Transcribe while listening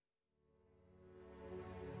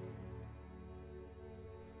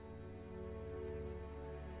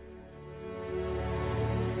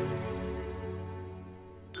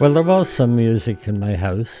Well, there was some music in my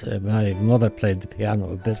house. My mother played the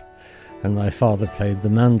piano a bit, and my father played the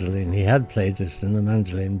mandolin. He had played it in a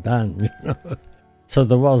mandolin band, you know. So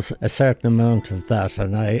there was a certain amount of that,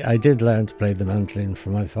 and I did learn to play the mandolin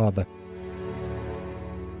from my father.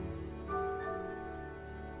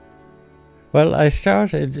 Well, I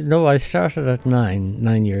started at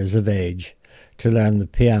nine years of age to learn the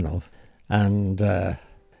piano, and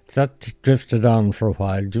that drifted on for a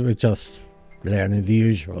while, just learning the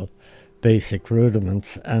usual basic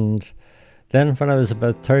rudiments. And then when I was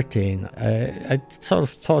about 13, I sort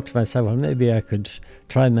of thought to myself, well, maybe I could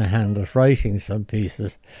try my hand at writing some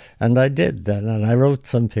pieces. And I did then, and I wrote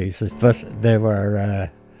some pieces, but they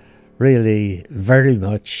were really very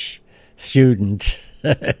much student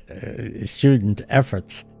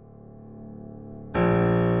efforts.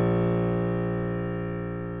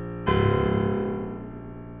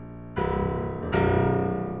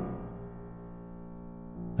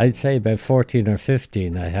 I'd say by 14 or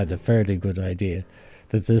 15 I had a fairly good idea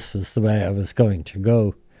that this was the way I was going to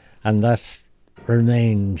go, and that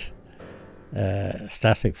remained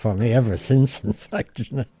static for me ever since, in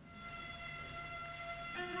fact.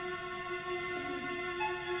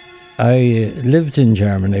 I lived in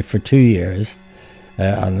Germany for 2 years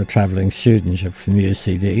on a travelling studentship from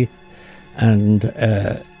UCD, and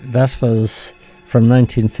that was from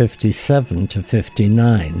 1957 to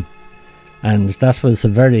 59. And that was a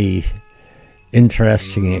very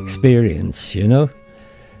interesting experience, you know,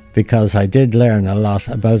 because I did learn a lot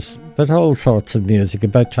about all sorts of music,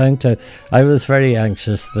 I was very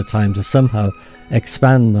anxious at the time to somehow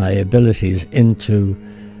expand my abilities into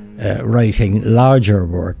writing larger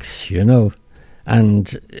works, you know.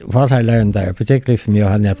 And what I learned there, particularly from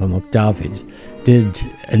Johann Nepomuk David, did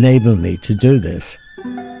enable me to do this.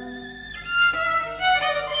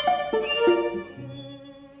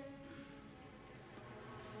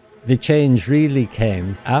 The change really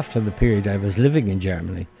came after the period I was living in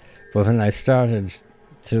Germany, but when I started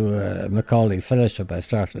to Macaulay Fellowship, I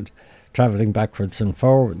started travelling backwards and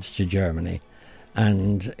forwards to Germany,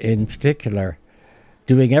 and in particular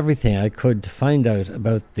doing everything I could to find out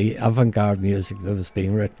about the avant-garde music that was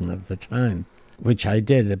being written at the time, which I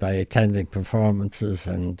did by attending performances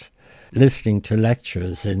and listening to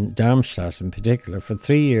lectures in Darmstadt in particular. For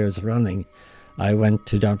 3 years running, I went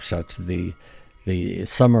to Darmstadt to the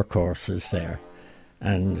summer courses there,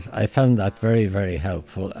 and I found that very, very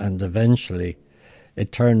helpful, and eventually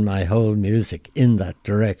it turned my whole music in that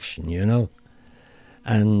direction, you know.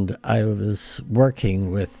 And I was working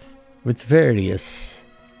with various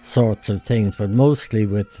sorts of things, but mostly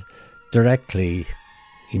with directly,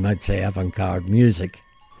 you might say, avant-garde music,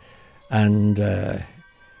 and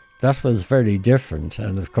that was very different,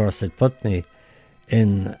 and of course it put me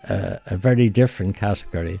in a very different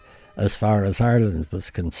category as far as Ireland was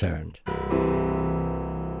concerned.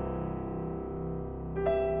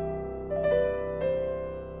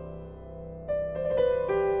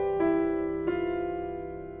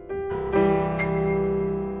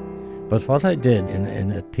 But what I did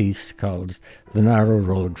in a piece called The Narrow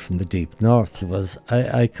Road from the Deep North was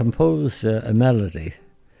I composed a melody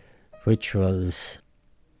which was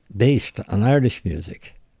based on Irish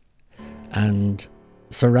music and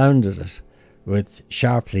surrounded it with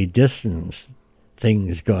sharply dissonant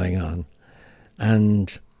things going on.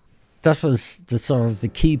 And that was the sort of the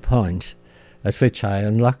key point at which I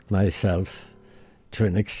unlocked myself to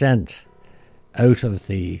an extent out of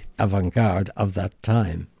the avant-garde of that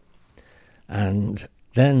time. And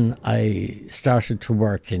then I started to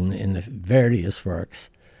work in various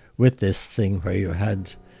works with this thing where you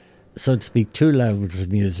had, so to speak, two levels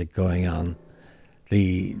of music going on.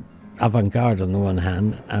 The avant-garde on the one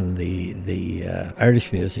hand and the Irish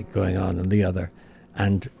music going on the other,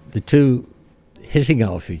 and the two hitting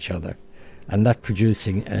off each other, and that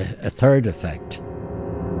producing a third effect.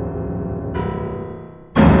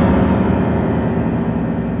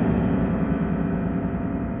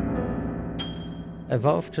 I've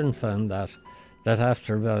often found that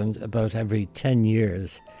after about every 10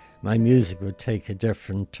 years my music would take a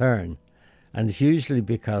different turn, and it's usually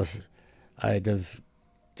because I'd have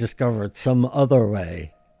discovered some other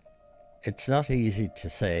way. It's not easy to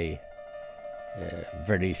say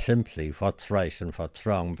very simply what's right and what's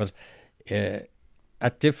wrong, but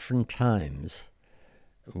at different times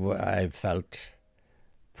I've felt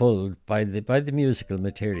pulled by the musical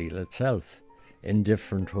material itself in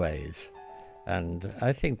different ways, and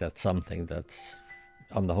I think that's something that's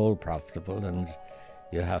on the whole profitable, and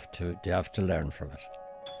you have to learn from it.